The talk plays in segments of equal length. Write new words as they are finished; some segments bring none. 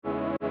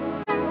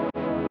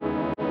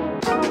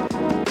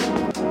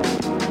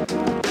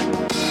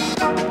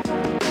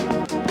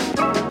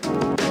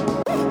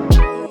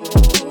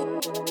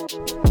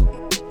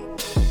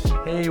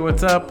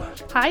what's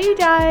up? Hi, you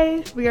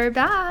guys. We are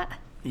back.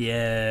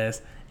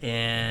 Yes,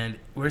 and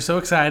we're so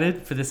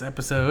excited for this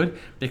episode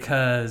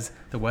because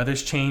the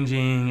weather's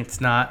changing. It's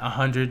not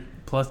 100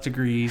 plus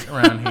degrees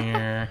around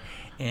here.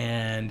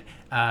 And,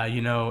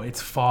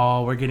 it's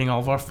fall. We're getting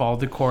all of our fall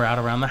decor out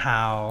around the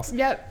house.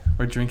 Yep.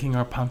 We're drinking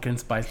our pumpkin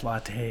spice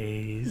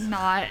lattes.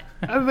 Not.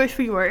 I wish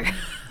we were.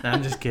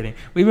 I'm just kidding.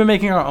 We've been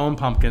making our own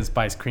pumpkin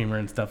spice creamer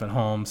and stuff at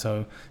home,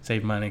 so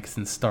save money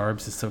since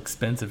Starbucks is so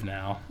expensive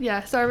now.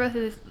 Yeah, Starbucks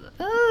is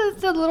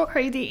it's a little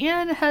crazy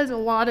and it has a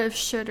lot of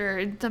sugar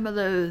in some of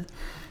those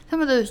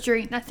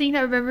drinks. I think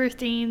I remember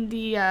seeing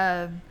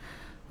the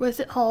what's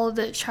it called,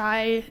 the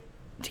chai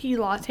tea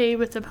latte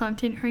with the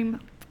pumpkin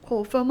cream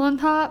cold foam on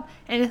top,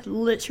 and it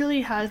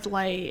literally has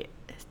like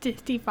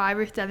 65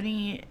 or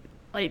 70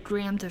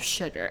 grams of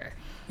sugar.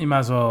 You might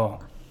as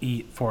well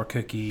eat 4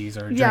 cookies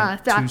or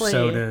drink 2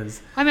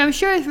 sodas. I mean, I'm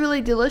sure it's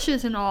really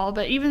delicious and all,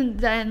 but even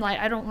then,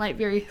 I don't like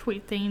very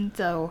sweet things,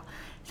 so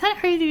it's kind of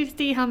crazy to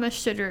see how much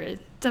sugar is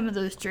some of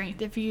those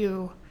drinks if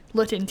you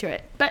look into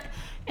it. But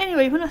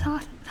anyway, we're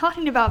not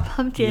talking about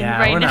pumpkin right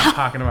now. Yeah, we're not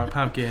talking about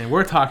pumpkin.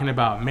 We're talking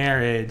about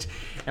marriage,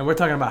 and we're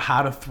talking about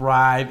how to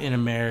thrive in a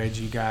marriage,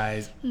 you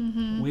guys.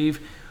 Mm-hmm. We've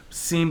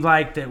seemed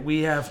like that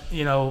we have,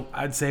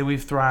 I'd say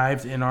we've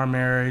thrived in our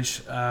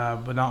marriage,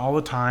 but not all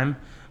the time.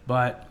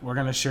 But we're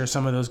going to share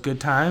some of those good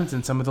times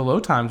and some of the low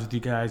times with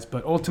you guys.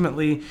 But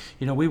ultimately,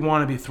 we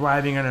want to be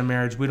thriving in a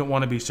marriage. We don't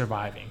want to be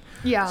surviving.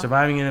 Yeah.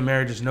 Surviving in a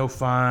marriage is no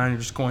fun. You're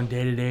just going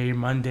day to day,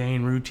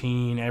 mundane,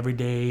 routine, every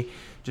day,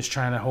 just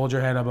trying to hold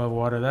your head above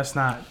water. That's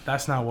not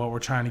what we're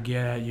trying to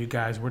get at, you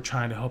guys. We're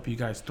trying to help you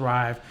guys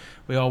thrive.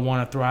 We all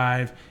want to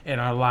thrive in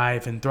our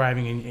life, and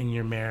thriving in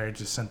your marriage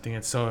is something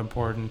that's so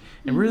important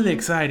and really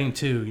exciting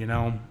too,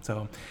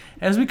 So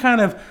as we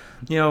kind of,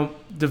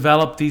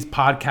 develop these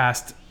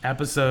podcast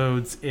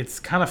episodes, it's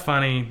kind of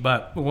funny,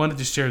 but we wanted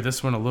to share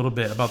this one a little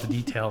bit about the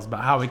details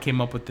about how we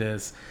came up with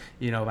this,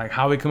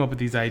 how we come up with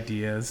these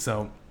ideas.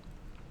 So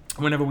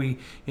whenever we,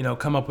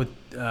 come up with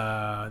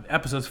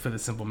episodes for the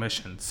Simple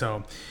Mission.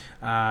 So,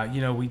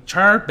 we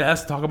try our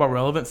best to talk about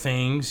relevant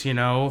things,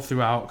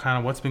 throughout kind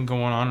of what's been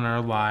going on in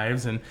our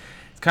lives. And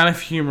it's kind of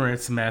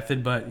humorous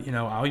method, but,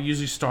 I'll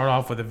usually start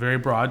off with a very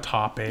broad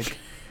topic.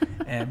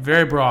 And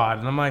very broad.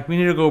 And I'm like, we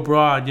need to go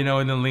broad, and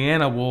then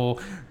Leanna will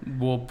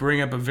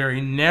bring up a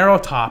very narrow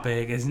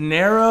topic, as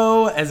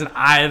narrow as an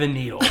eye of a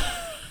needle.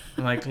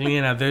 I'm like,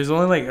 Leanna, there's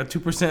only like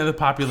 2% of the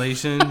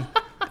population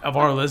of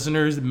our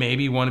listeners that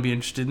maybe want to be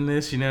interested in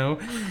this,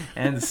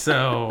 And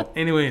so,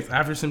 anyways,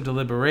 after some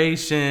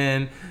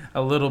deliberation,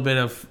 a little bit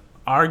of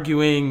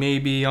arguing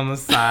maybe on the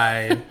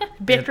side.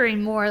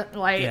 Bickering more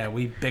like. Yeah,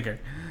 we bicker.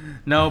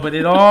 No, but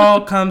it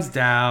all comes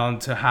down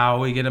to how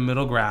we get a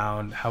middle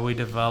ground, how we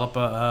develop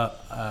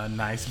a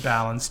nice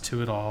balance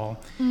to it all.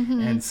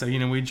 Mm-hmm. And so,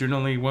 we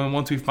generally,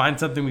 once we find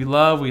something we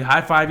love, we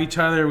high-five each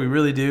other, we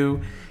really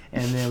do.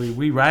 And then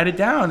we write it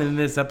down, and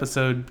this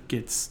episode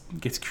gets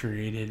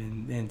created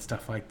and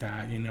stuff like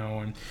that,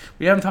 And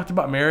we haven't talked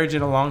about marriage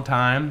in a long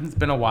time. It's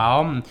been a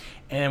while.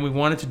 And we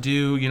wanted to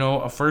do,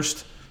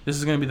 this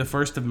is going to be the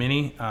first of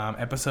many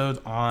episodes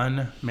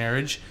on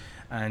marriage.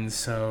 And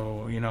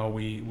so,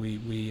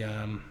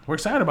 we're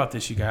excited about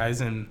this, you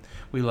guys, and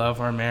we love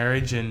our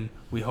marriage, and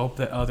we hope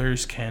that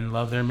others can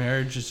love their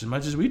marriage just as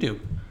much as we do.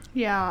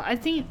 Yeah, I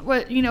think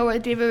what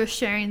David was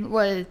sharing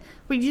was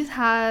we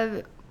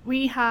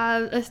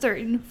have a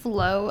certain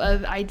flow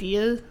of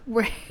ideas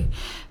where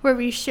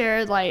we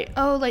share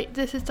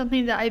this is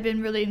something that I've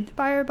been really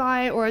inspired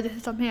by, or this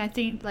is something I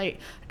think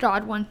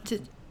God wants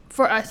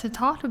for us to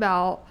talk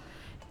about.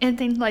 And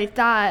things like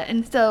that.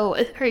 And so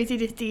it's crazy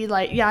to see,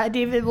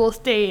 David will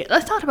say,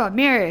 let's talk about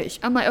marriage.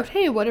 I'm like,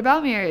 okay, what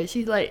about marriage?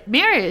 He's like,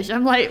 marriage.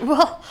 I'm like,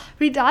 well,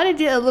 we gotta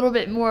get a little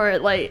bit more,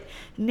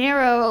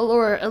 narrow,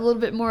 or a little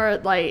bit more,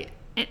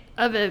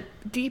 of a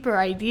deeper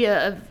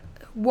idea of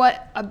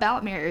what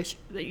about marriage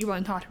that you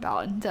want to talk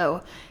about. And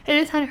so it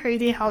is kind of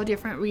crazy how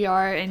different we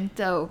are. And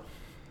so,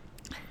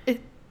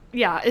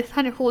 it's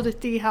kind of cool to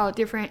see how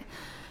different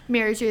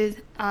marriages,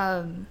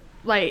 I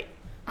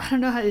don't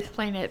know how to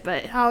explain it,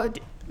 but how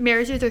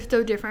marriages are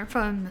so different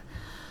from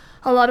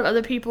a lot of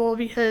other people,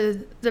 because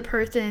the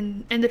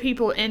person and the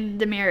people in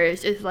the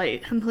marriage is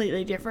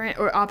completely different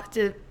or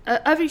opposite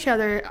of each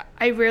other.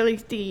 I rarely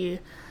see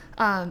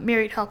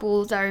married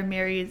couples that are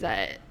married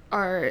that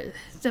are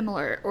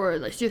similar or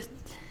just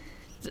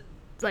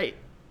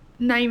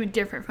not even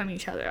different from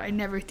each other. I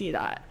never see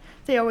that.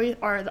 They always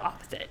are the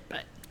opposite.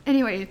 But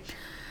anyway,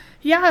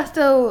 yeah,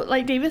 so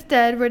like David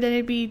said, we're going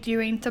to be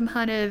doing some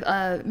kind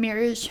of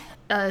marriage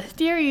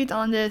series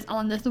on the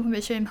Simple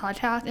Mission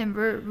podcast, and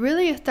we're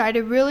really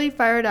excited, really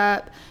fired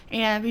up,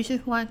 and we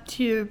just want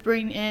to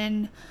bring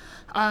in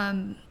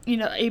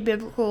a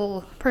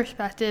biblical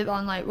perspective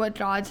on what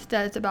God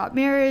says about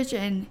marriage,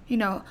 and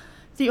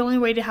the only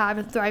way to have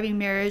a thriving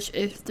marriage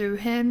is through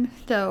Him.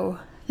 So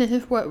this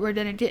is what we're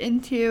going to get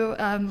into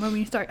when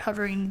we start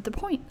covering the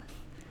point.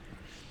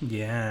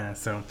 Yeah,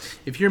 so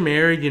if you're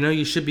married,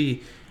 you should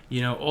be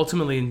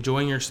ultimately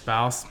enjoying your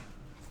spouse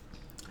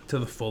to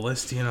the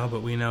fullest,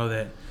 but we know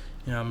that,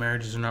 You know,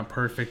 marriages are not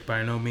perfect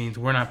by no means.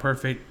 We're not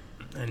perfect,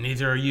 and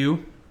neither are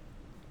you.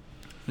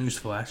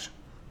 Newsflash.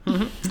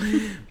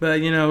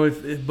 But, you know,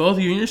 if both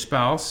you and your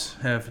spouse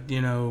have,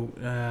 you know,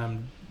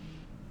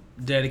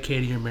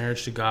 dedicated your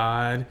marriage to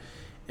God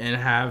and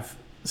have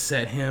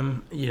set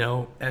Him, you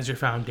know, as your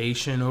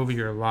foundation over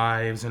your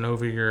lives and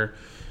over your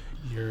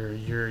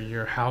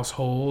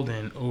household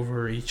and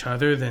over each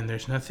other, then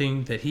there's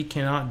nothing that He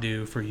cannot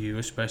do for you,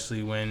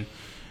 especially when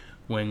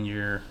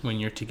you're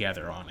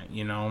together on it,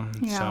 you know.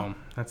 Yeah. So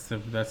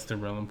that's the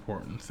real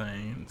important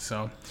thing.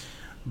 So,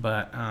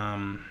 but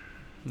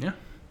yeah.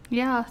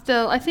 Yeah,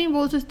 so I think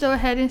we'll just go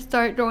ahead and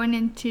start going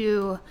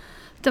into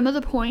some of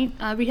the points.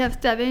 We have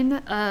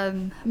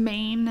 7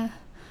 main,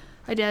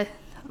 I guess,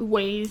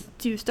 ways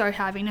to start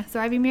having a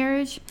thriving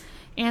marriage.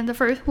 And the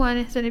first one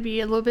is going to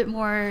be a little bit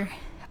more,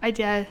 I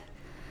guess,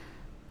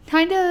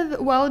 kind of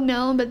well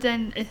known, but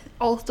then it's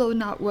also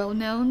not well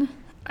known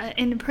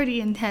and pretty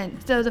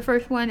intense. So the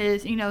first one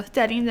is, you know,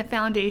 setting the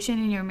foundation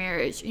in your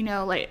marriage. You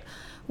know, like,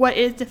 what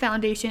is the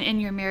foundation in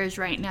your marriage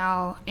right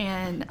now?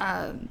 And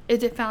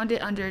is it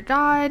founded under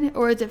God,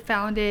 or is it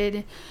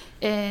founded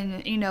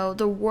in, you know,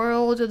 the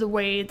world, or the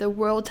way the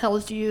world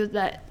tells you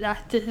that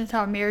this is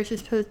how marriage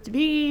is supposed to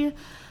be?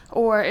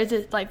 Or is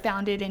it like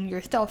founded in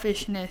your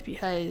selfishness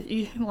because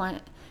you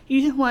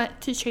just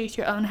want to chase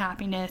your own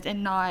happiness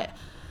and not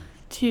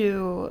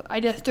to, I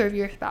guess, serve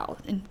your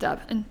spouse and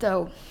stuff? And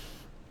so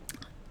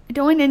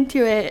going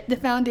into it, the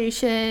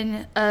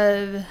foundation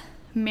of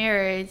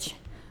marriage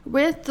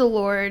with the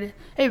Lord,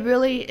 it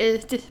really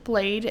is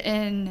displayed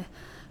in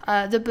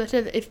the book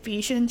of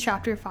Ephesians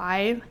chapter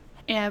 5.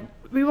 And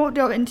we won't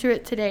go into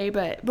it today,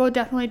 but we'll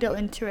definitely go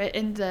into it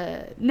in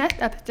the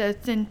next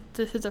episode since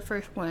this is the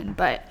first one.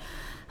 But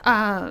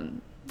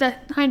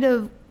that's kind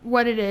of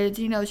what it is,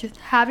 you know, just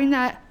having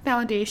that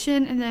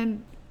foundation and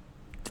then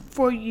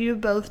for you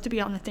both to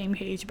be on the same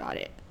page about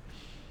it.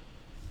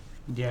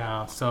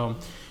 Yeah, so,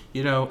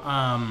 you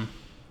know,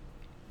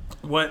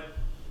 what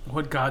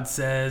God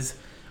says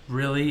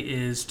really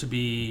is to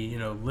be, you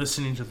know,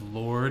 listening to the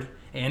Lord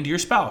and your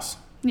spouse.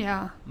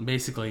 Yeah.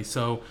 Basically.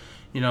 So,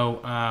 you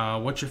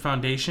know, what's your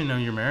foundation of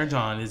your marriage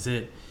on? Is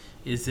it,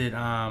 you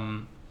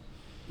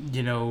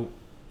know,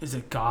 is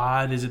it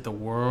God? Is it the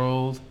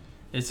world?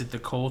 Is it the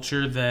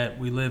culture that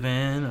we live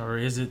in? Or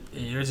is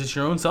it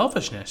your own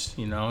selfishness?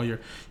 You know, your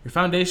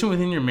foundation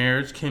within your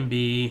marriage can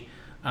be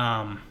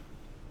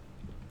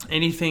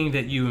anything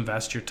that you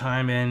invest your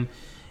time in,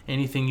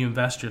 anything you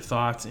invest your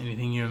thoughts,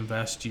 anything you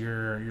invest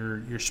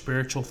your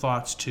spiritual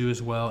thoughts to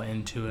as well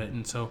into it.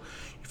 And so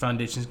your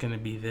foundation is going to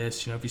be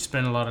this. You know, if you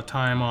spend a lot of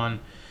time on,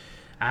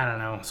 I don't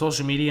know,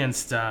 social media and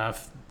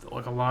stuff,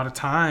 like a lot of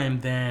time,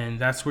 then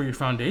that's where your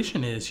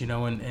foundation is, you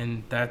know,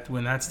 and that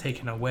when that's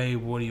taken away,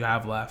 what do you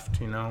have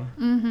left, you know?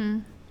 Mm-hmm.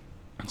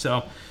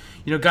 So,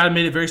 you know, God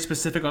made it very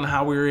specific on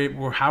how we're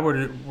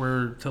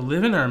to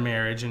live in our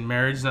marriage, and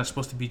marriage is not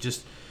supposed to be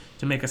just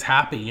to make us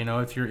happy. You know,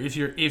 if you're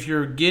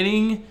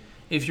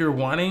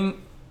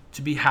wanting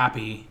to be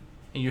happy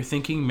and you're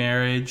thinking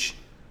marriage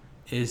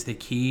is the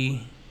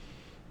key,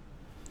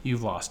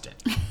 you've lost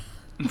it.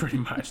 Pretty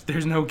much.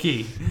 There's no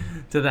key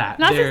to that.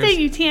 Not to say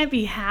you can't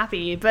be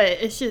happy, but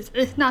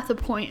it's not the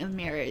point of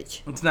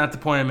marriage. It's not the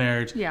point of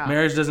marriage. Yeah.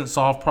 Marriage doesn't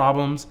solve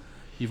problems.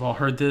 You've all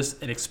heard this.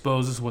 It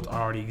exposes what's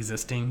already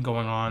existing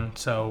going on.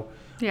 So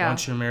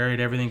once you're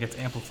married, everything gets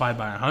amplified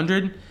by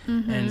 100.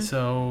 Mm-hmm. And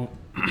so,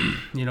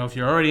 you know, if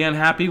you're already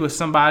unhappy with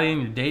somebody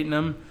and you're dating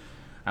them,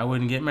 I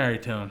wouldn't get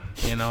married to him.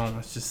 You know,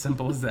 it's just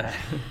simple as that.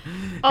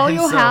 All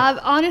you're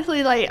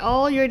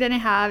going to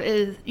have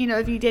is, you know,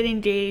 if you get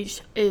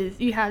engaged, is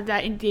you have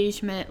that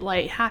engagement,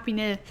 like,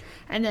 happiness,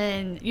 and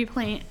then you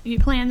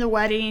plan the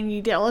wedding,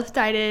 you get all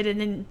excited,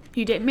 and then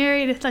you get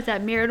married. It's like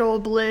that marital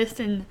bliss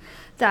and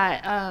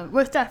that,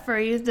 what's that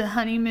phrase, the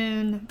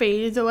honeymoon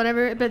phase or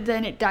whatever, but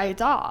then it dies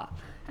off.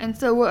 And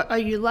so what are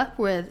you left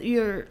with?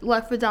 You're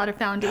left without a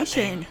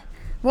foundation. Nothing.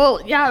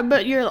 Well, yeah,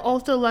 but you're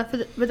also left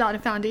without a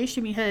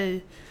foundation because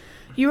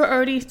you were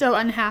already so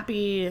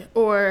unhappy,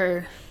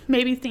 or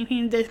maybe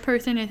thinking this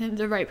person isn't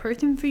the right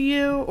person for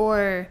you,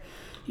 or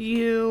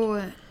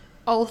you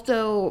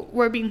also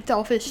were being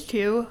selfish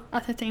too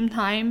at the same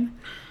time.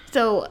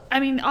 So,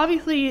 I mean,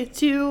 obviously,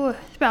 2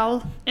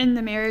 spouses in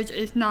the marriage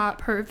is not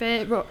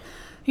perfect, but,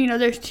 you know,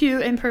 there's 2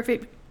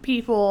 imperfect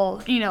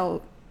people, you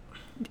know,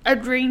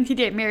 agreeing to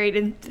get married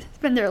and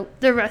spend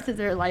the rest of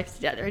their life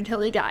together until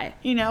they die,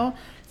 you know?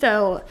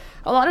 So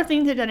a lot of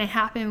things are going to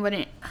happen when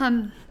it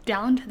comes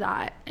down to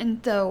that. And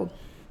so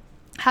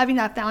having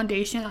that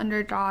foundation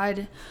under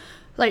God,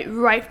 like,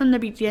 right from the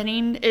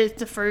beginning, is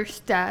the first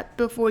step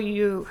before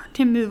you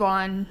can move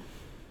on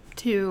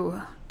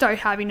to start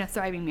having a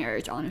thriving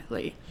marriage,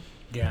 honestly.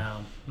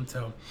 Yeah. And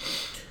so,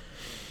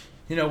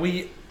 you know,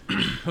 we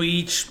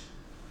each,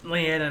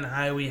 Leanne and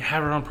I, we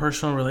have our own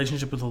personal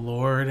relationship with the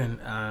Lord,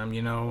 and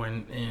you know,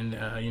 and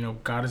you know,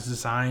 God has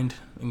designed,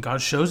 and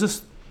God shows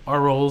us our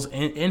roles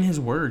in His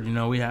Word. You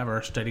know, we have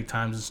our study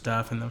times and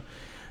stuff,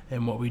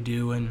 and what we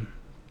do in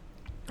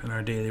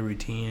our daily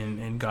routine,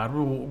 and God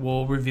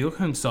will reveal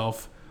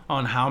Himself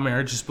on how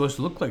marriage is supposed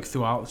to look like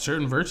throughout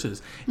certain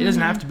verses. It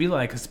doesn't have to be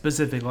like a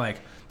specific, like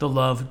the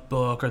love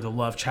book or the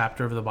love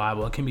chapter of the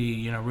Bible. It can be,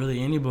 you know,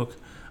 really any book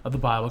of the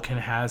Bible can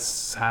have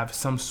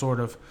some sort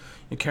of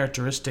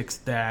characteristics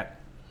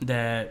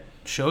that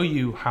show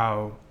you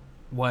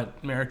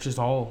what marriage is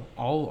all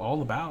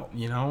about,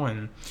 you know,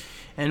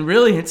 and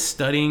really it's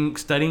studying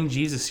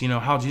Jesus, you know,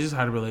 how Jesus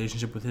had a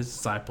relationship with his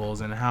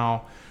disciples and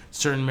how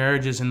certain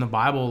marriages in the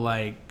Bible,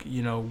 like,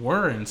 you know,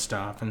 were and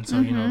stuff. And so,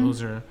 you know,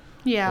 those are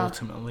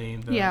ultimately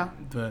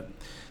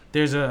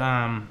there's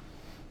a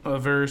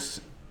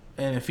verse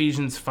in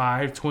Ephesians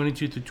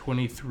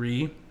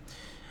 5:22-23,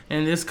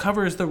 and this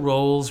covers the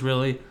roles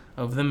really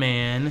of the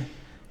man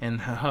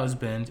and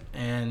husband,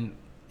 and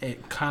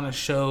it kind of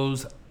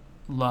shows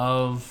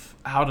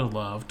how to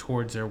love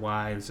towards their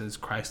wives as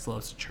Christ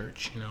loves the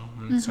church, you know.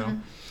 And so,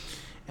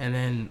 and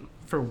then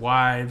for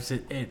wives,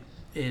 it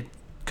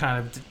kind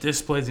of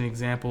displays an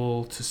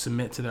example to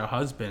submit to their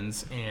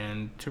husbands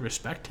and to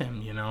respect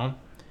him, you know,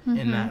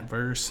 in that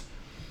verse.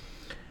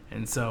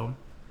 And so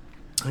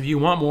if you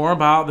want more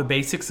about the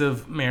basics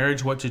of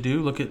marriage, what to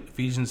do, look at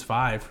Ephesians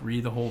 5,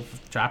 read the whole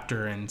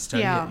chapter and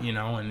study it, you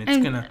know, and it's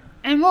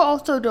and we'll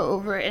also go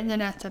over it in the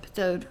next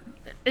episode.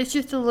 It's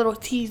just a little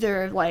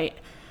teaser of, like,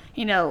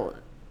 you know,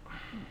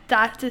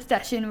 that's the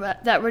session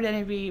that we're going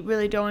to be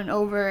really going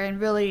over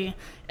and really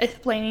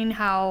explaining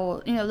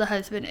how, you know, the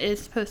husband is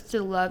supposed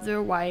to love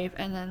their wife,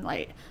 and then,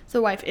 like,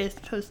 the wife is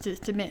supposed to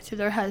submit to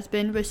their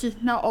husband, which is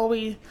not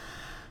always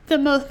the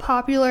most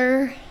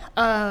popular,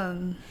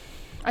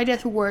 I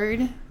guess,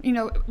 word. You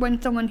know,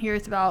 when someone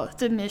hears about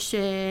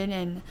submission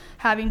and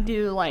having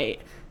to,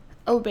 like,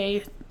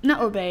 not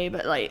obey,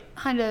 but, like,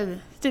 kind of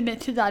submit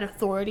to that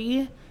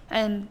authority,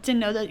 and to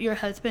know that your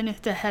husband is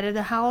the head of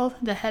the house,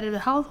 the head of the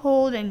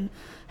household, and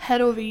head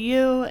over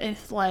you,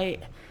 it's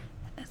like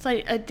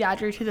a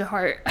dagger to the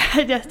heart.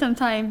 I guess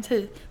sometimes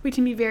we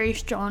can be very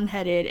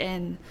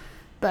strong-headed,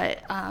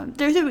 but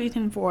there's a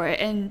reason for it,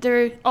 and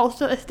there's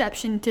also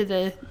exception to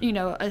the, you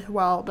know, as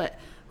well, but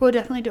we'll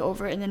definitely go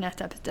over it in the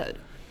next episode.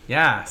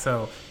 Yeah,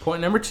 so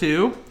point number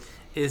 2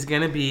 is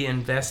going to be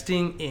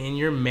investing in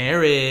your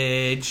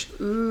marriage.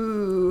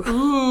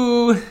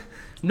 Ooh.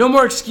 No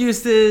more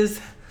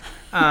excuses.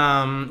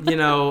 You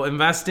know,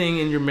 investing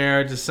in your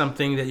marriage is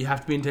something that you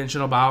have to be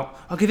intentional about.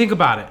 Okay, think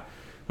about it.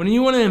 When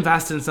you want to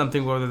invest in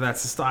something, whether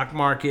that's the stock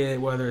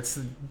market, whether it's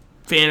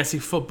fantasy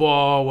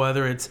football,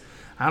 whether it's,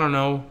 I don't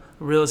know,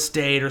 real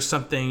estate or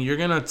something, you're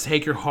going to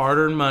take your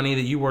hard-earned money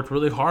that you worked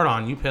really hard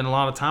on. You spent a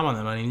lot of time on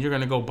that money, and you're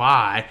going to go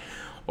buy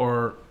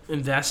or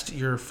invest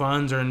your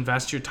funds or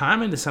invest your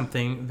time into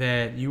something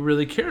that you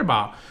really care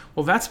about.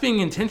 Well, that's being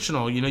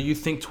intentional. You know, you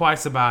think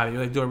twice about it.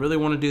 You're like, do I really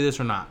want to do this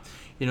or not?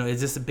 You know,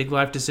 is this a big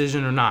life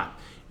decision or not?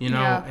 You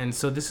know, and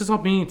so this is all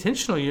being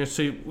intentional. You know,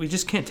 so we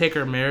just can't take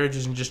our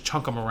marriages and just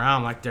chunk them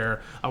around like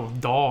they're a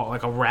doll,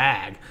 like a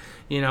rag.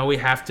 You know, we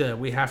have to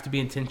be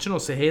intentional.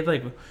 Say, hey,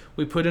 like,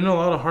 we put in a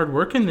lot of hard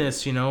work in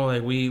this. You know,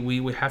 like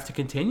we have to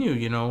continue.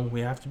 You know,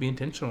 we have to be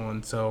intentional.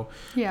 And so,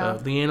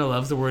 Leanna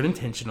loves the word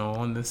intentional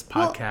on this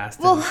podcast.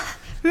 Well,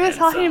 we were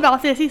talking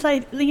about this. He's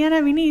like, Leanna,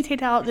 we need to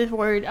take out this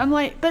word. I'm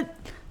like, but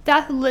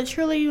that's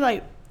literally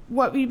like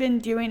what we've been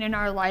doing in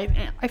our life.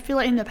 And I feel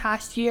like in the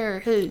past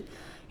year,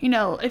 you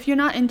know, if you're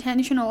not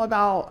intentional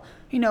about,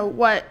 you know,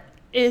 what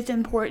is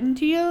important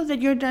to you,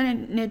 then you're gonna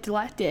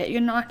neglect it. You're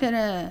not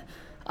gonna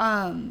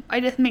I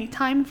just make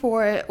time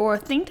for it or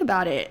think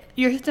about it.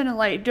 You're just gonna,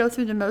 like, go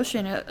through the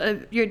motion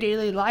of your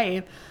daily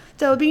life.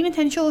 So being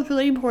intentional is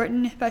really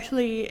important,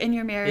 especially in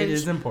your marriage. It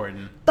is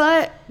important.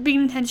 But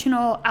being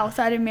intentional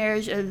outside of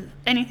marriage of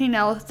anything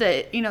else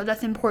that, you know,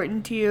 that's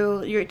important to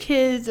you, your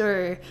kids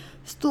or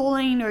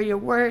schooling or your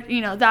work,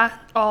 you know, that's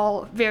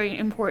all very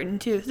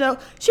important too. So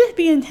just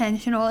be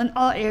intentional in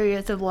all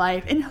areas of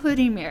life,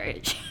 including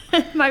marriage.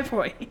 My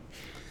point.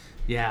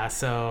 Yeah,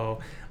 so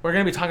we're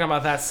going to be talking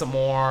about that some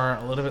more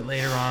a little bit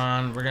later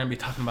on. We're going to be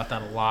talking about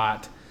that a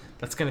lot.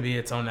 That's going to be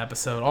its own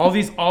episode. All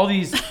these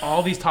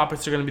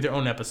topics are going to be their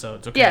own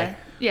episodes, okay?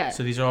 Yeah.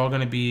 So these are all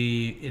going to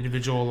be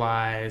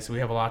individualized. We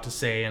have a lot to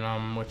say in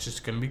them, which is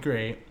going to be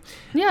great.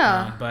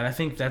 Yeah. But I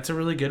think that's a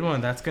really good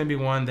one. That's going to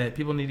be one that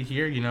people need to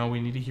hear. You know,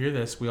 we need to hear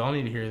this. We all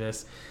need to hear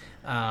this.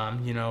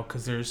 You know,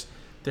 because there's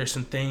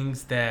some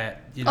things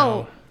that, you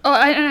know.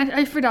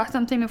 I forgot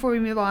something before we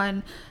move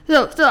on.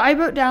 So I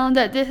wrote down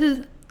that this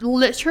is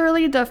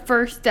literally the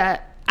first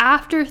step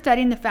after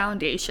setting the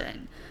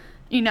foundation.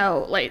 You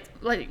know, like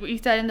we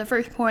said in the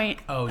first point,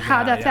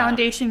 have that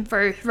foundation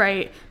first,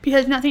 right?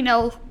 Because nothing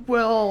else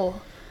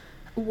will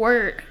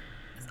work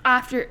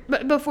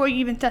before you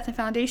even set the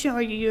foundation,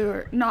 or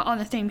you're not on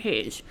the same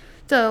page.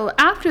 So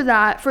after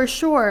that, for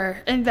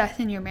sure, invest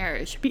in your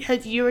marriage,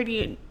 because you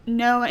already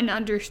know and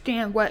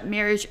understand what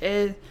marriage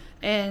is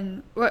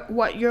and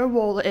what your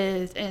role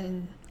is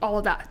and all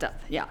of that stuff.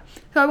 Yeah.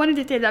 So I wanted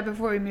to say that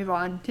before we move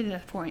on to the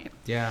next point.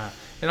 Yeah.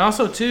 And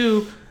also,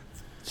 too,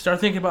 start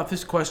thinking about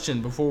this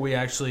question before we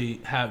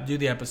actually do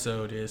the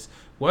episode is,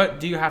 what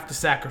do you have to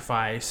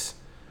sacrifice,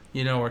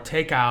 you know, or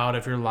take out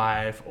of your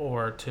life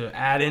or to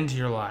add into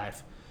your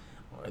life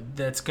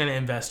that's going to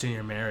invest in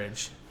your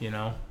marriage,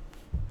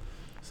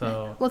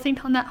 So we'll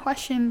think on that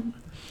question.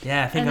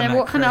 Yeah, and then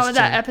we'll come out with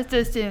that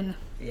episode soon.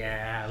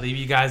 Yeah, leave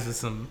you guys with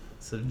some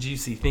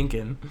juicy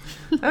thinking.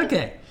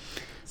 Okay.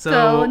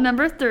 So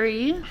number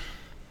three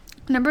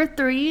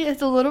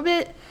is a little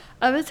bit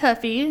of a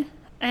toughie,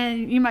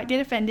 and you might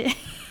get offended.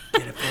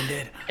 Get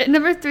offended.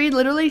 Number 3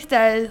 literally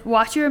says,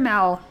 watch your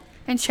mouth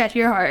and check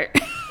your heart.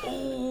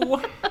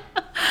 Oh.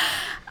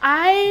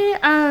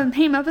 I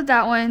came up with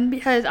that one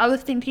because I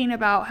was thinking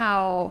about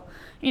how,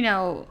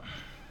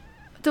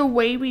 the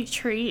way we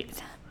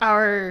treat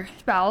our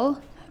spouse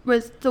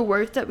with the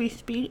words that we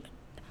speak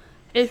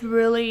is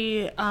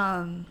really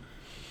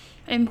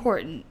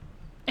important.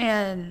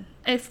 And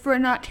if we're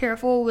not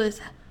careful with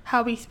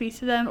how we speak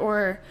to them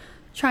or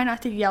try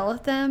not to yell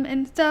at them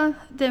and stuff,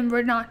 then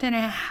we're not going to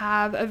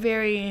have a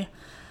very,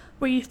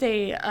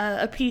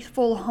 a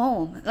peaceful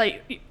home.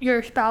 Like,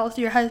 your spouse,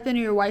 your husband,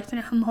 or your wife's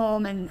going to come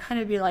home and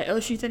kind of be like, oh,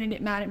 she's going to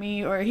get mad at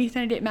me, or he's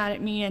going to get mad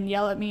at me and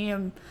yell at me,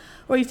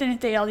 or he's going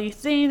to say all these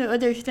things, or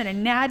they're just going to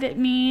nag at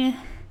me,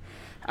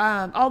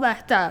 all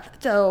that stuff.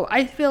 So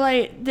I feel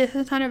like this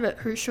is kind of a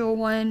crucial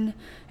one,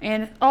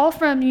 and all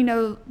from,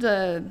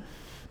 the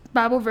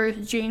Bible verse,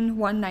 James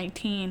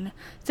 1:19,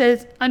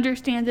 says,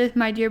 understand this,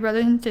 my dear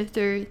brothers and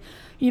sisters,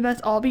 you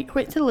must all be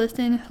quick to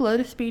listen, slow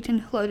to speak,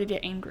 and slow to get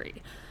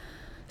angry.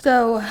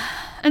 So,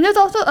 and there's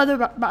also other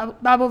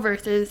Bible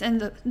verses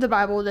in the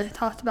Bible that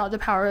talks about the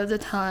power of the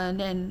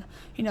tongue, and,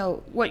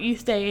 what you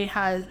say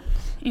has,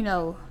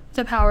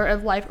 the power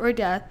of life or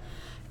death.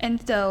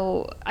 And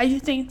so I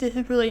just think this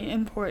is really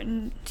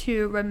important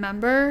to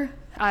remember.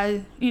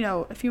 As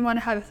if you want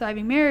to have a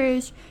thriving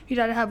marriage, you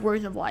got to have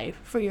words of life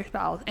for your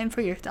spouse and for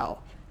yourself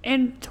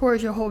and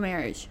towards your whole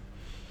marriage.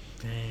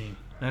 Dang,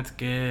 that's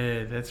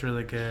good. That's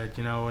really good.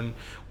 And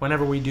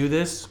whenever we do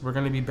this, we're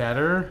going to be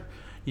better.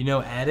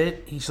 At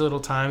it each little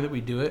time that we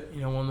do it.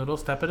 One little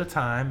step at a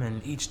time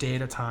and each day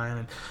at a time.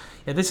 And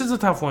yeah, this is a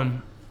tough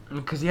one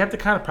because you have to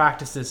kind of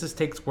practice this. This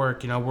takes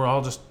work. We're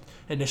all just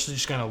initially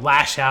just going to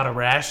lash out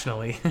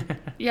irrationally.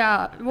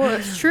 Yeah, well,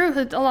 it's true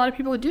because a lot of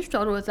people do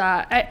struggle with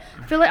that. I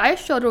feel like I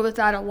struggle with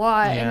that a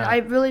lot, and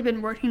I've really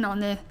been working on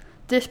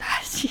this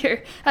past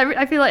year.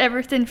 I feel like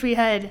ever since we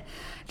had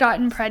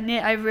gotten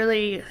pregnant, I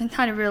really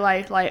kind of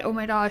realized, like, oh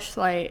my gosh,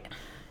 like,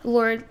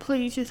 Lord,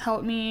 please just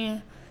help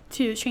me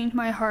to change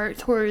my heart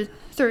towards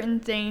certain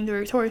things,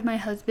 or towards my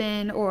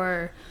husband,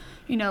 or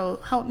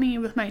help me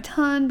with my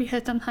tongue,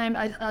 because sometimes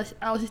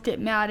I'll just get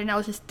mad and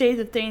I'll just say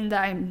the thing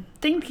that I'm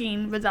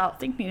thinking without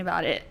thinking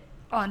about it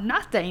on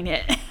not saying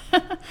it.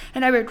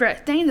 And I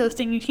regret saying those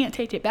things. You can't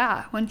take it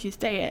back once you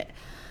say it.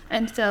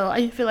 And so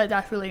I feel like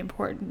that's really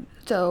important.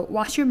 So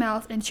wash your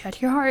mouth and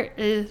check your heart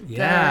is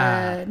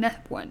the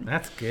next one.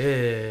 That's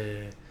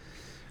good.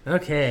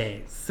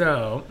 Okay,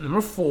 so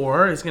number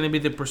 4 is going to be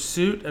the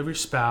pursuit of your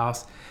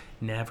spouse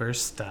never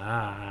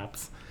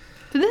stops.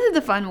 So this is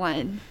the fun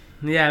one.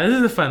 Yeah, this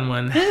is a fun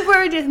one. This is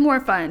where it gets more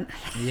fun.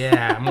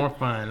 Yeah, more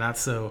fun. Not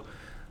so,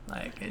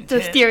 intense.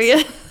 So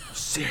serious.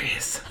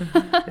 Serious.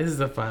 This is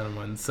a fun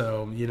one.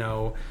 So,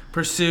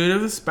 pursuit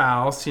of the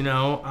spouse,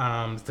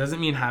 doesn't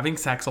mean having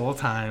sex all the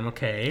time,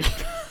 okay?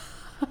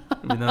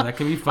 That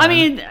can be fun. I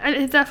mean,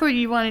 if that's what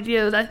you want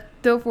to do,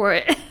 go for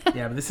it.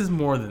 Yeah, but this is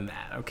more than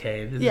that,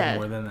 okay? This is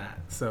more than that.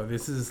 So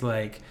this is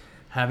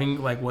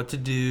having what to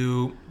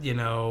do,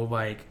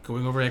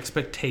 going over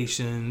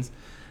expectations,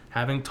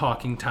 having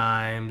talking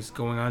times,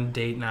 going on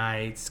date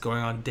nights,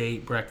 going on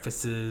date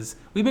breakfasts.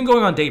 We've been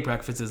going on date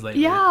breakfasts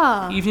lately.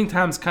 Yeah. Evening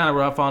time's kind of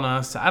rough on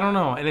us. I don't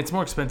know. And it's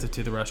more expensive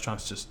too. The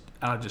restaurants just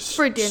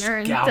for dinner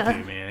and stuff.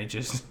 You, man. It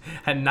just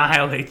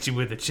annihilates you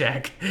with a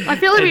check. I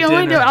feel like we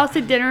only go out to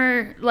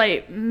dinner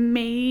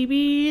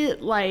maybe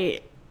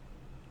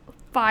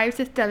 5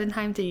 to 7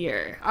 times a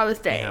year, I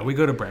would say. Yeah, we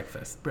go to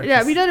breakfast.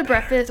 Yeah, we go to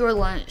breakfast or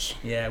lunch.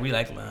 Yeah, we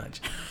like lunch.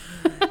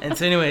 And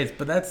so anyways,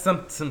 but that's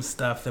some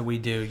stuff that we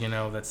do,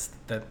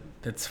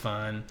 that's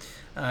fun.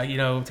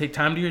 Take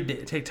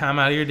time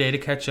out of your day to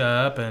catch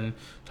up and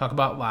talk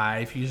about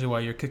life, usually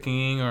while you're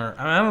cooking, or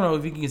I don't know,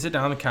 if you can sit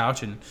down on the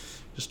couch and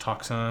just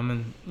talk some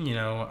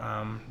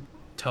and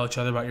tell each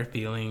other about your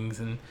feelings.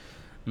 And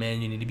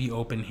men, you need to be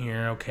open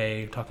here,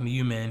 okay? Talking to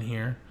you men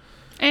here.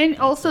 And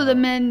also the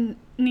men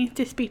need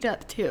to speak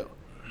up too.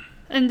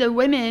 And the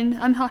women,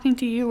 I'm talking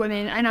to you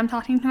women, and I'm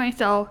talking to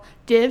myself,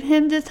 give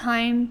him the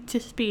time to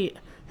speak.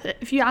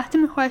 If you ask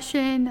him a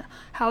question,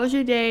 how was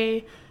your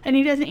day, and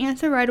he doesn't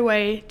answer right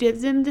away,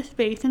 give them the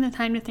space and the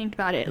time to think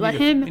about it.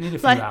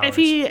 If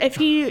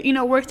he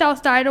works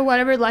outside or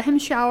whatever, let him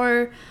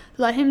shower,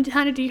 let him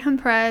kind of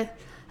decompress,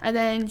 and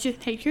then just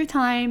take your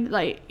time.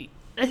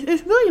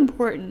 It's really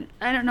important.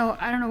 I don't know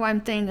why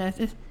I'm saying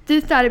this.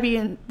 This got to be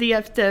in the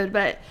episode,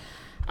 but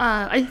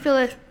I feel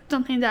it's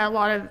something that a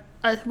lot of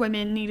us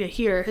women need to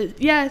hear.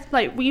 Yes,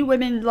 we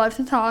women love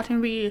to talk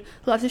and we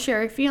love to share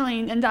our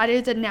feelings, and that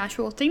is a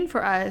natural thing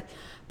for us.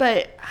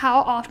 But how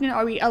often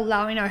are we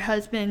allowing our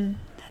husband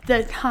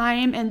the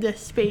time and the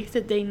space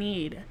that they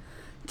need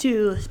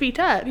to speak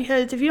up,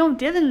 because if you don't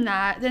give them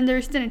that, then they're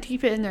just going to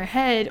keep it in their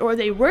head, or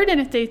they were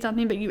going to say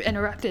something but you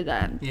interrupted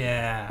them.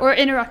 Yeah. Or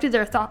interrupted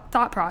their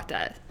thought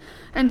process.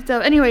 And so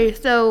anyway,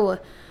 so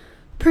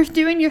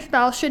pursuing your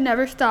spouse should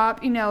never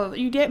stop.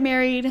 You get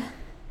married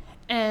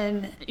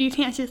and you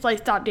can't just like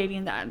stop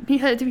dating them,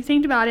 because if you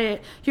think about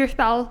it, your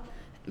spouse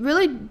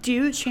really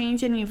do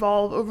change and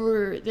evolve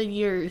over the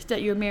years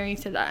that you're married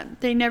to them.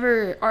 They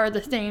never are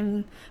the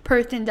same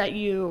person that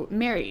you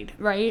married,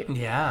 right?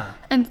 Yeah.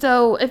 And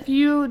so if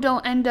you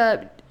don't end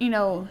up,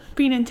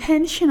 being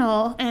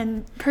intentional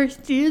and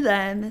pursue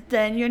them,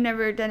 then you're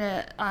never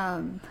gonna,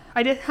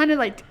 I just kind of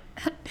like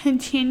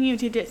continue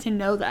to get to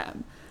know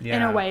them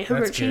in a way who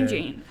are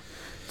changing. Good.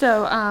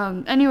 So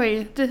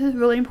anyway, this is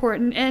really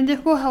important, and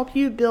this will help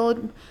you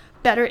build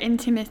better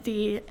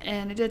intimacy,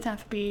 and it doesn't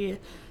have to be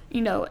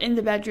in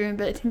the bedroom,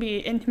 but it can be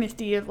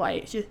intimacy of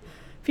like just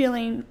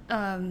feeling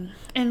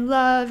in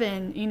love,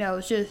 and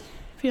just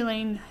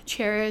feeling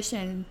cherished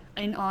and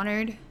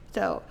honored.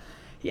 So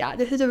yeah,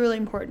 this is a really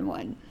important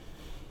one.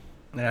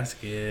 That's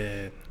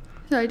good.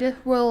 So I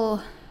just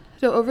will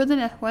go over the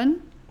next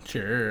one.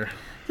 Sure.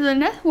 So the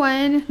next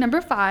one,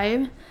 number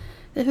 5,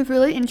 this is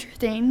really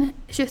interesting.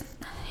 It's just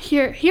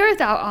hear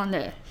us out on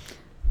this.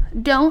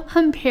 Don't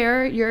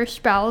compare your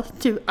spouse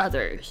to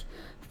others.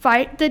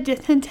 Fight the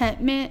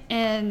discontentment,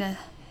 and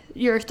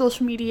your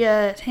social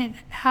media can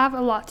have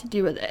a lot to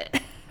do with it.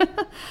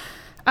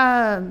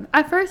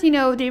 At first,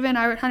 David and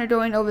I were kind of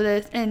going over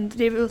this, and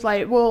David was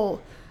like,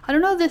 well, I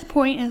don't know if this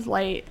point is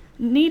like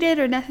needed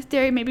or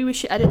necessary. Maybe we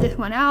should edit this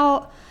one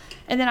out.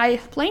 And then I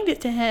explained it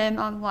to him.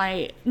 I'm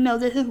like, no,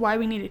 this is why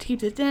we need to keep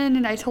this in.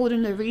 And I told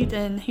him the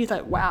reason. He's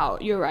like, wow,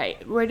 you're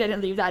right. We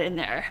didn't leave that in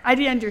there. He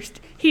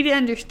didn't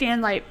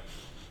understand like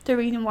the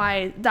reason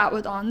why that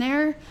was on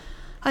there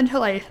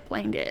until I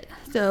explained it.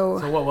 So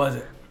what was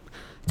it?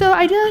 So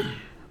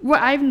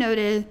what I've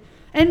noted,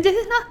 and this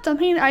is not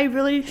something I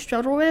really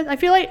struggle with. I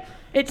feel like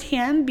it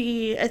can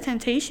be a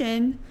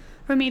temptation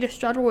for me to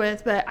struggle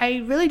with, but I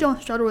really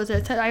don't struggle with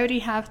it. I already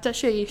have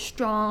such a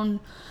strong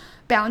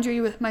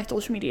boundary with my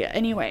social media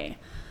anyway.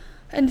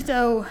 And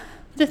so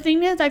the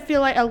thing is, I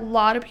feel like a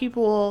lot of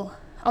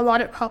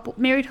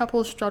married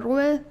couples struggle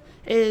with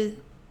is,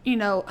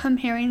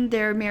 comparing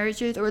their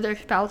marriages or their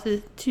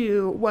spouses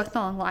to what's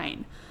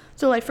online.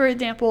 So like, for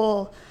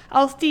example,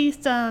 I'll see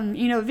some,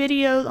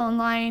 videos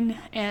online,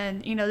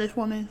 and, this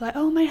woman's like,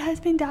 oh, my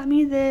husband got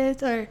me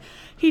this, or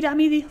he got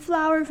me these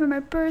flowers for my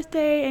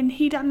birthday, and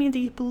he got me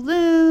these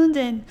balloons,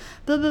 and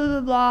blah, blah,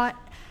 blah, blah.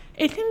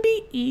 It can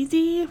be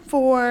easy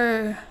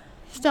for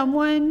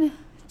someone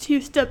to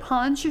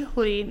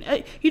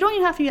subconsciously, you don't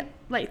even have to,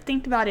 like,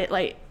 think about it,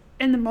 like,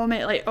 in the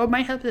moment, like, oh,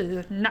 my husband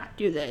does not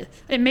do this.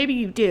 And maybe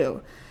you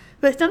do.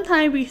 But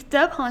sometimes we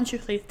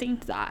subconsciously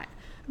think that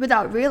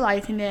without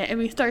realizing it, and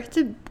we start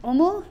to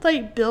almost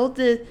like build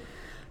this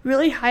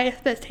really high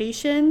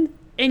expectation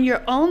in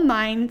your own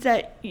mind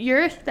that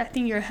you're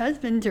expecting your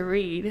husband to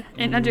read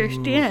and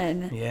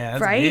understand. Yeah,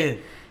 that's right?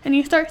 good. And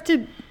you start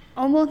to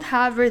almost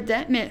have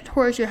resentment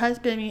towards your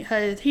husband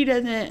because he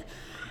doesn't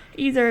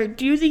either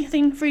do these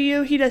things for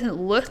you, he doesn't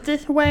look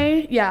this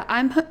way.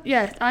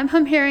 I'm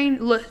comparing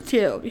look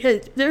too,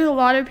 because there's a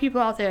lot of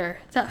people out there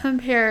that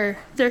compare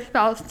their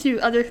spouse to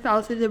other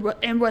spouses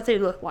and what they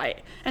look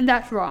like, and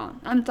that's wrong.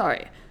 I'm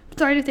sorry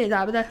to say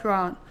that, but that's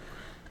wrong.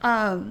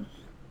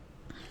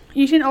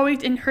 You can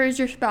always encourage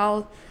your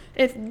spouse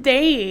if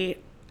they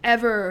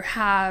ever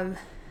have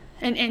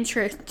an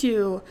interest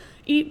to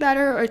eat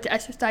better or to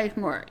exercise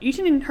more. You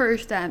can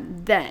encourage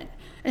them then.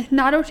 It's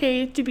not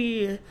okay to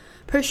be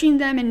pushing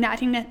them and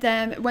nagging at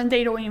them when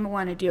they don't even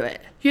want to do it.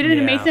 You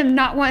didn't make them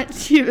not want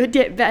to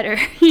get better,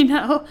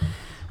 So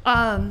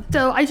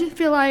I just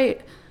feel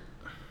like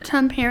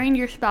comparing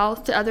your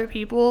spouse to other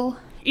people,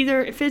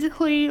 either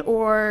physically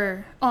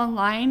or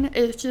online,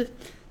 is just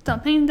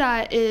something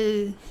that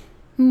is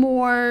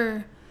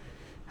more,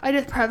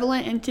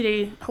 prevalent in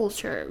today's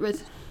culture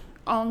with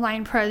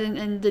online presence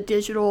and the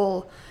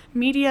digital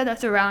media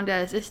that's around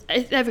us. It's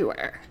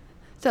everywhere.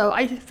 So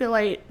I just feel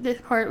like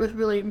this part was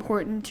really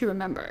important to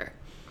remember.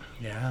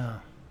 Yeah,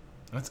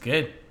 that's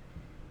good.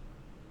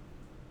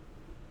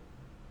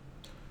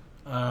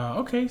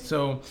 Okay,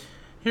 so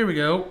here we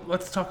go.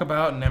 Let's talk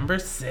about number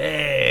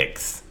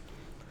 6.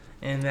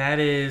 And that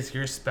is,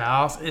 your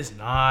spouse is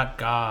not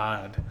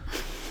God.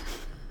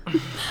 I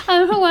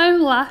don't know why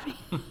I'm laughing.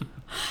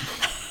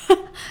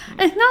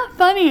 It's not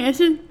funny. It's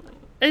just,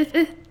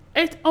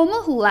 it's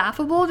almost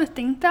laughable to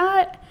think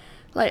that.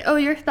 Like, oh,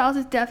 your spouse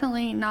is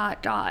definitely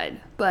not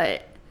God.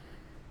 But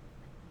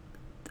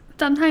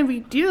sometimes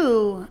we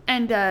do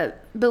end up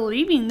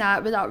believing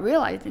that without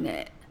realizing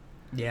it.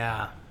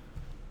 Yeah.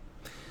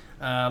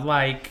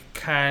 Like,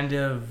 kind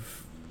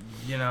of,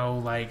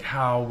 like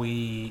how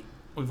we've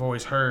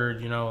always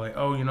heard, like,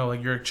 oh,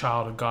 like, you're a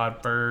child of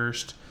God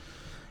first,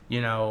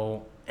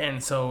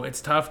 and so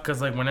it's tough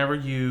because, like, whenever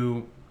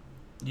you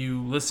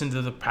listen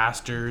to the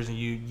pastors and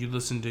you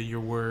listen to your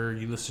word,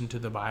 you listen to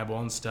the Bible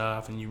and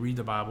stuff, and you read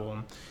the Bible,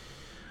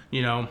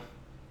 and,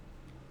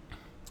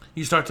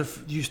 you start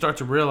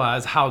to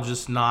realize how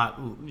just not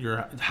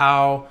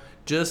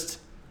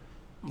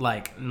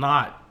like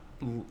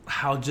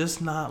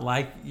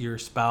your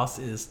spouse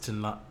is to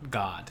not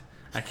God.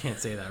 I can't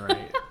say that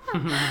right.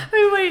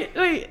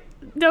 wait.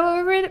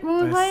 No,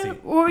 what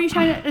Let's were you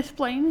trying to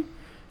explain?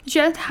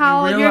 Just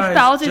how You your realize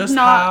spouse is just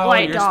not how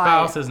like your God.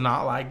 spouse is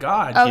not like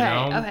God. Okay,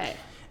 You know? okay.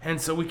 And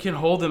so we can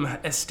hold them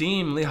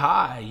esteemly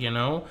high, you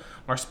know.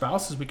 Our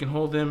spouses, we can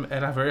hold them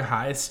at a very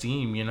high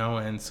esteem, you know.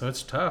 And so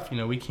it's tough, you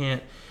know. We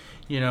can't,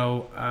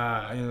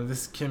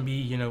 this can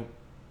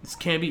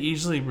be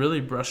easily really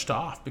brushed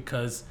off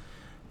because,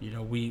 you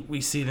know,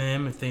 we see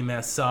them if they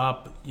mess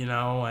up, you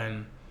know,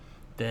 and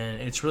then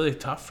it's really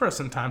tough for us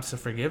sometimes to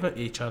forgive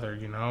each other,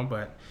 you know.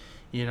 But,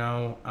 you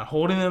know,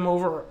 holding them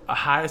over a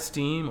high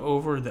esteem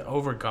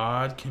over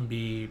God can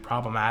be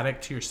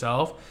problematic to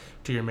yourself,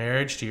 to your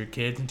marriage, to your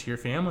kids, and to your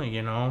family,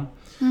 you know.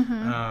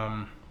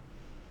 Mm-hmm.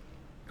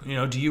 You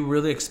know, do you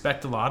really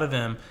expect a lot of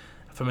them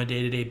from a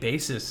day-to-day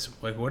basis?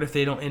 Like, what if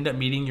they don't end up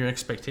meeting your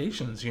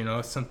expectations? You know,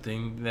 it's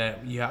something that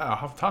I'll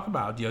have to talk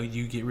about. Do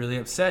you get really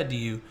upset? Do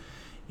you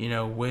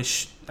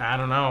wish, I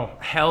don't know,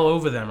 hell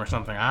over them or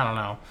something? I don't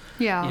know.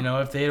 Yeah. You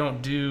know, if they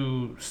don't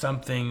do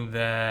something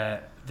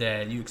that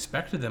you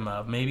expected them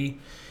of, maybe,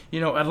 you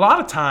know, a lot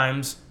of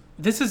times,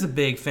 this is a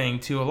big thing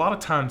too. A lot of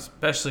times,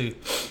 especially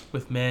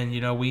with men,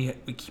 you know, we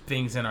keep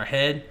things in our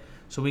head.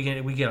 So we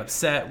get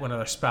upset when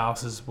other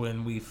spouses,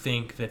 when we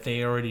think that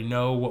they already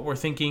know what we're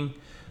thinking.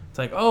 It's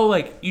like, oh,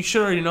 like, you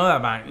should already know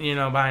that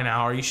by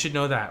now, or you should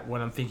know that what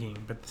I'm thinking.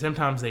 But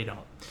sometimes they don't.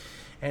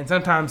 And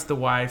sometimes the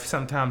wife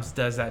sometimes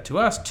does that to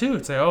us too.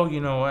 It's like, oh,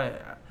 you know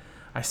what?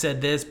 I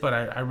said this, but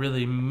I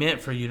really meant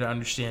for you to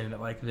understand it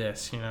like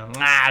this, you know.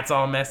 It's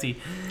all messy.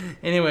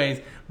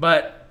 Anyways,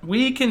 but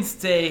we can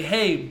say,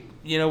 hey,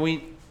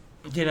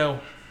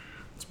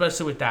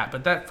 especially with that.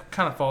 But that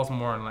kind of falls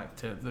more on like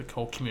to the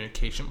whole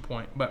communication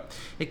point. But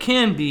it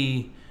can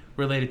be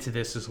related to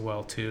this as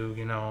well too,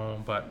 you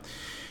know. But,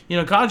 you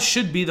know, God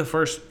should be the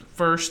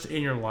first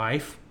in your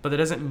life, but that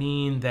doesn't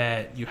mean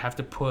that you have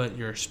to put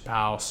your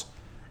spouse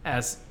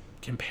as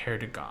compared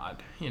to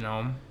God, you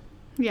know.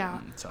 Yeah.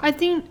 So. I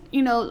think,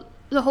 you know,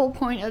 the whole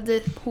point of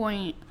this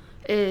point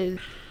is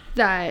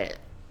that,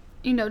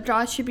 you know,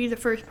 God should be the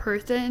first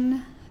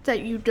person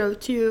that you go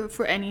to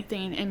for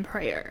anything in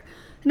prayer.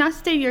 Not to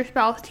say your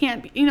spouse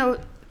can't be,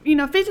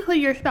 physically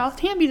your spouse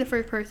can be the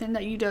first person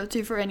that you go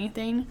to for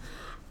anything.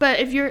 But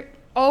if you're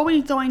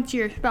always going to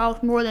your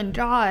spouse more than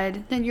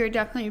God, then you're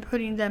definitely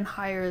putting them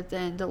higher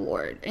than the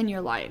Lord in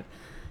your life.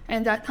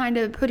 And that's kind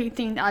of putting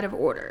things out of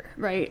order,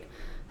 right?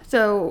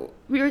 So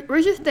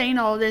we're just saying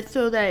all this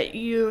so that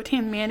you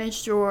can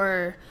manage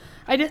I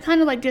just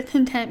kind of like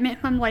discontentment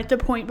from like the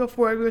point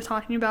before we were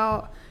talking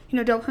about, you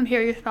know, don't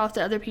compare your spouse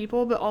to other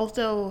people, but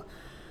also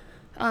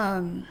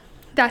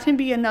that can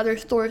be another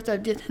source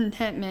of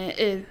discontentment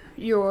if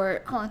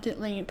you're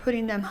constantly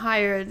putting them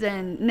higher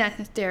than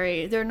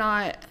necessary. They're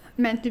not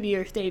meant to be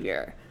your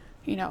savior,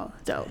 you know.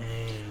 So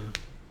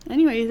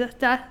anyways,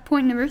 that's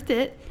point number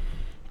 6.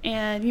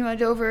 And you want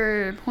to go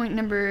over point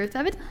number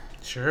 7?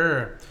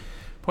 Sure.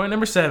 Point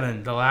number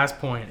 7, the last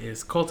point,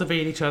 is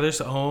cultivate each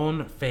other's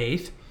own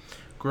faith,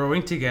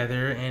 growing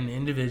together and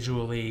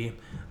individually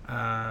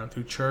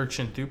through church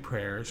and through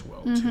prayer as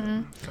well,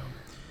 too. So.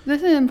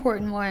 This is an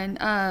important one.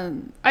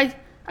 I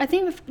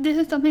think this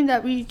is something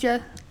that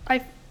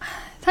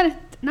kind of,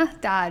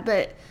 not sad,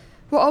 but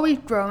we're always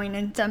growing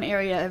in some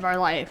area of our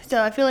life.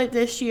 So I feel like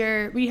this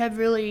year we have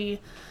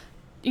really,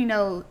 you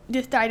know,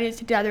 decided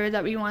together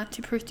that we want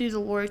to pursue the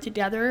Lord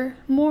together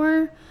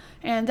more.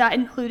 And that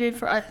included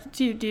for us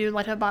to do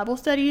like a Bible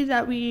study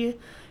that we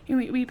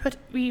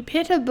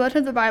pick a book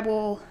of the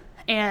Bible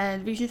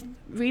and we just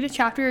read a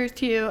chapter or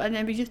two and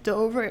then we just go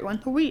over it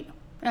once a week.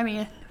 I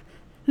mean,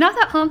 not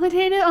that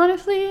complicated,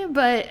 honestly,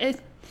 but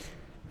it's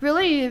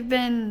really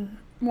been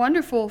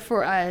wonderful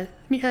for us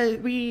because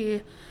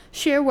we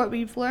share what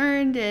we've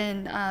learned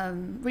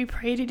and we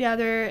pray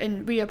together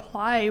and we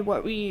apply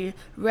what we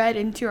read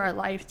into our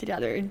life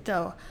together. And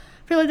so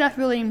I feel like that's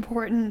really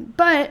important.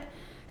 But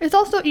it's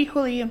also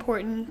equally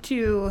important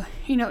to,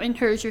 you know,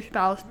 encourage your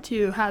spouse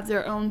to have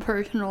their own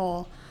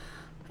personal,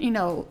 you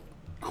know,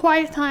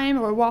 quiet time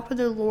or walk with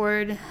the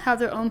Lord, have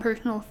their own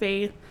personal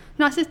faith.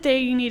 Not to say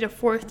you need to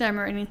force them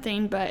or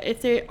anything, but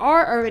if they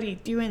are already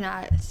doing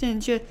that,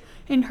 then just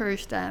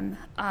encourage them.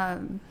 I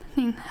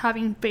think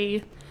having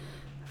faith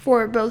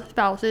for both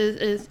spouses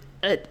is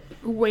a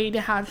way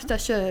to have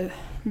such a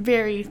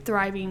very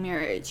thriving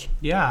marriage.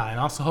 Yeah, and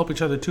also help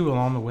each other too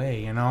along the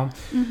way, you know.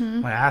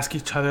 Like ask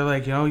each other,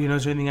 like, you know,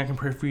 is there anything I can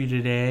pray for you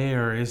today,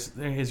 or is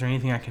there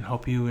anything I can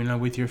help you, you know,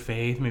 with your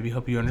faith? Maybe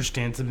help you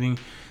understand something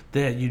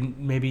that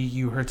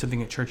you heard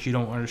something at church you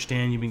don't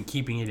understand, you've been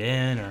keeping it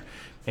in, or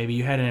maybe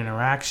you had an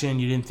interaction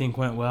you didn't think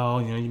went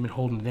well, you know, you've been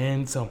holding it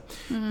in. So,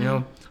 you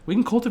know, we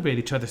can cultivate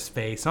each other's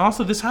faith. And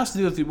also, this has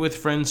to do with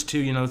friends too.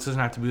 You know, this doesn't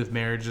have to be with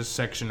marriage. This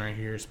section right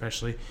here,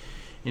 especially.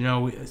 You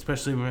know,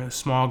 especially with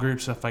small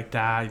groups, stuff like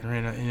that.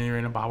 You're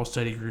in a Bible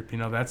study group. You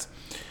know, that's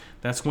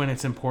that's when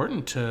it's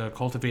important to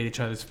cultivate each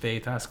other's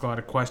faith, ask a lot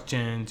of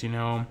questions.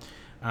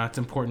 It's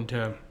important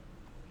to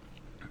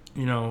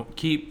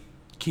keep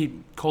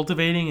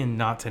cultivating and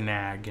not to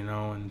nag.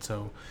 And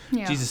so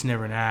Jesus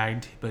never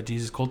nagged, but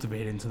Jesus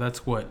cultivated, and so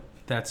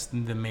that's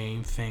the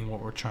main thing,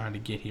 what we're trying to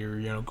get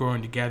here.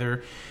 Growing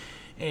together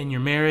in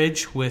your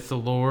marriage with the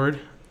Lord,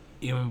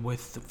 even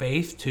with the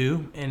faith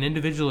too, and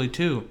individually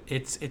too.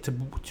 It's a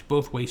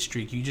both way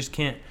streak. You just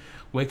can't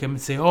wake up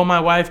and say, "Oh, my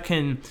wife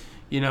can,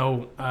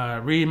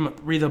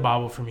 read the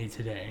Bible for me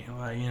today."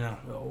 It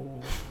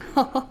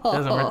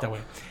doesn't work that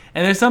way.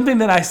 And there's something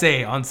that I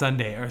say on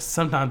Sunday, or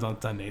sometimes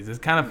on Sundays. It's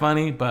kind of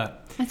funny,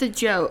 but it's a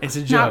joke. It's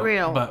a joke, not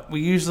real. But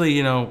we usually,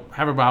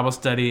 have a Bible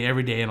study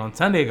every day, and on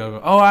Sunday,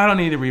 go, "Oh, I don't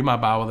need to read my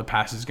Bible. The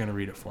pastor's going to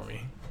read it for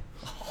me."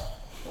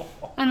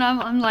 And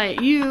I'm like,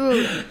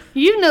 you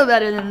know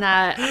better than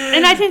that.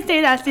 And I can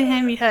say that to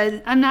him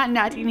because I'm not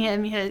nagging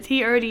him, because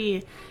he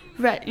already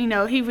read,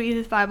 he reads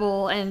his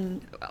Bible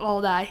and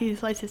all that. He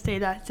just likes to say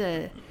that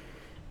to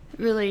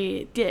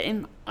really get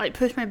in, like,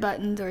 push my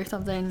buttons or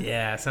something.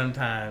 Yeah,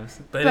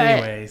 sometimes. But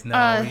anyways,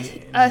 no.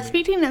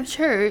 Speaking of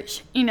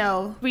church,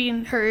 we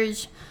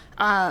encourage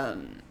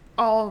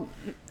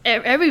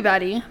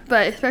everybody,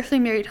 but especially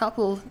married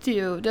couples,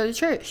 to go to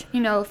church.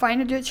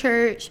 Find a good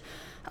church.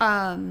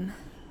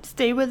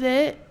 Stay with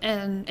it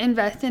and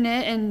invest in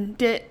it and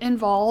get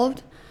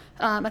involved.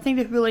 I think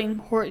it's really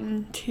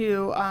important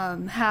to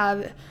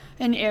have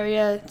an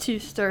area to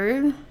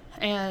serve,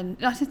 and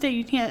not to say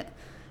you can't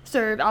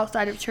serve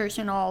outside of church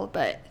and all,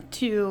 but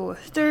to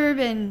serve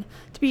and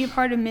to be a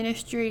part of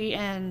ministry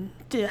and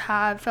to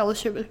have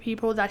fellowship with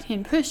people that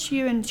can push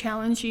you and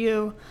challenge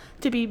you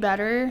to be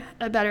better,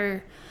 a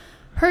better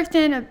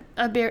person,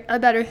 a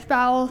better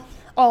spouse,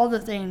 all the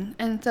things.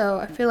 And so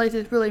I feel like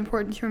it's really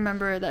important to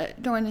remember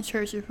that going to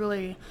church is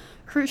really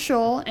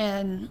crucial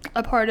and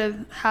a part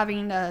of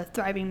having a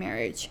thriving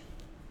marriage.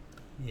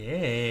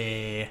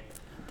 Yay.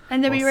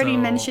 And then we already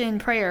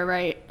mentioned prayer,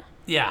 right?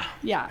 Yeah.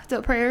 Yeah,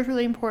 so prayer is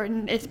really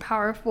important. It's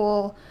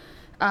powerful.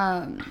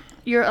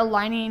 You're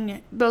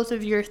aligning both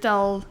of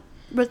yourselves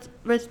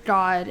with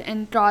God,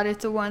 and God is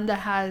the one that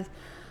has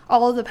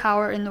all of the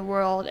power in the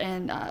world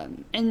and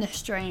the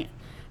strength.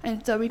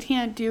 And so we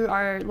can't do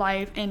our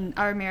life and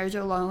our marriage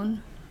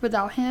alone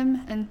without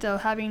him. And so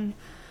having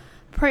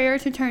prayer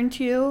to turn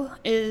to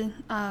is,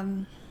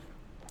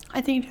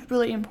 I think,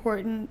 really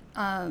important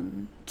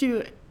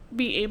to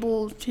be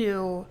able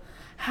to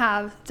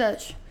have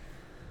such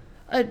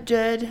a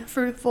good,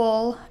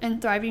 fruitful,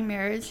 and thriving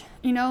marriage,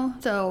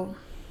 So,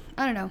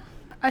 I don't know.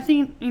 I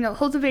think,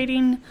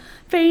 cultivating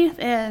faith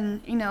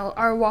and,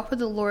 our walk with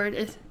the Lord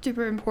is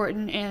super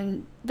important.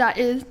 And that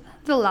is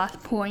the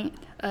last point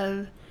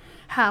of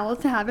how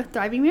to have a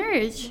thriving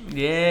marriage.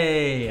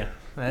 Yay.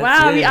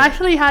 Wow, we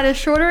actually had a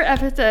shorter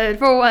episode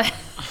for one.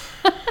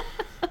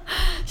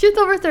 Just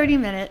over 30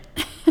 minutes.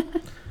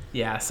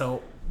 Yeah,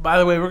 so by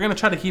the way, we're going to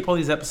try to keep all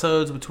these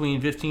episodes between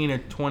 15 or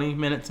 20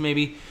 minutes,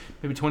 maybe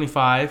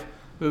 25.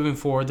 Moving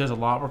forward, there's a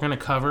lot we're going to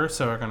cover,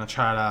 so we're going to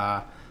try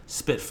to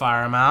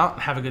spitfire them out,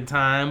 have a good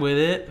time with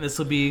it. This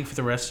will be for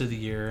the rest of the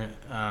year,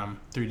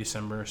 through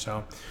December,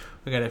 so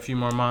we got a few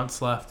more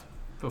months left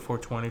before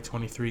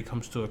 2023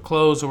 comes to a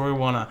close, or we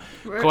want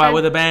to go out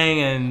with a bang.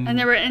 And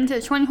then we're into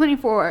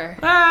 2024.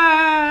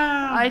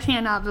 Ah! I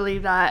cannot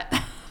believe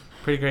that.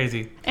 Pretty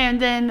crazy. And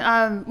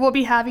then we'll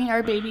be having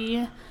our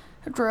baby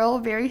girl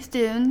very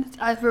soon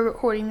as we're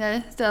recording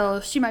this, so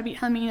she might be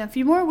coming in a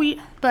few more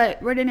weeks,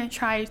 but we're going to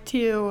try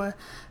to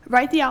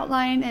write the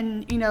outline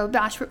and,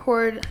 batch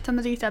record some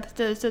of these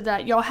episodes so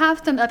that you'll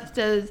have some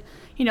episodes,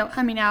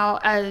 coming out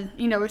as,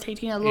 we're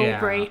taking a little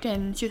break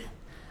and just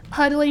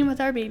huddling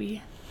with our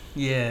baby.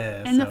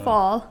 Yeah. In the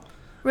fall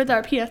with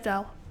our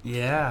PSL.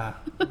 Yeah.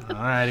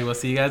 Alrighty, we'll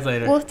see you guys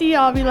later. We'll see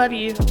y'all. We love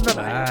you.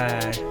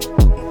 Bye-bye.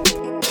 Bye.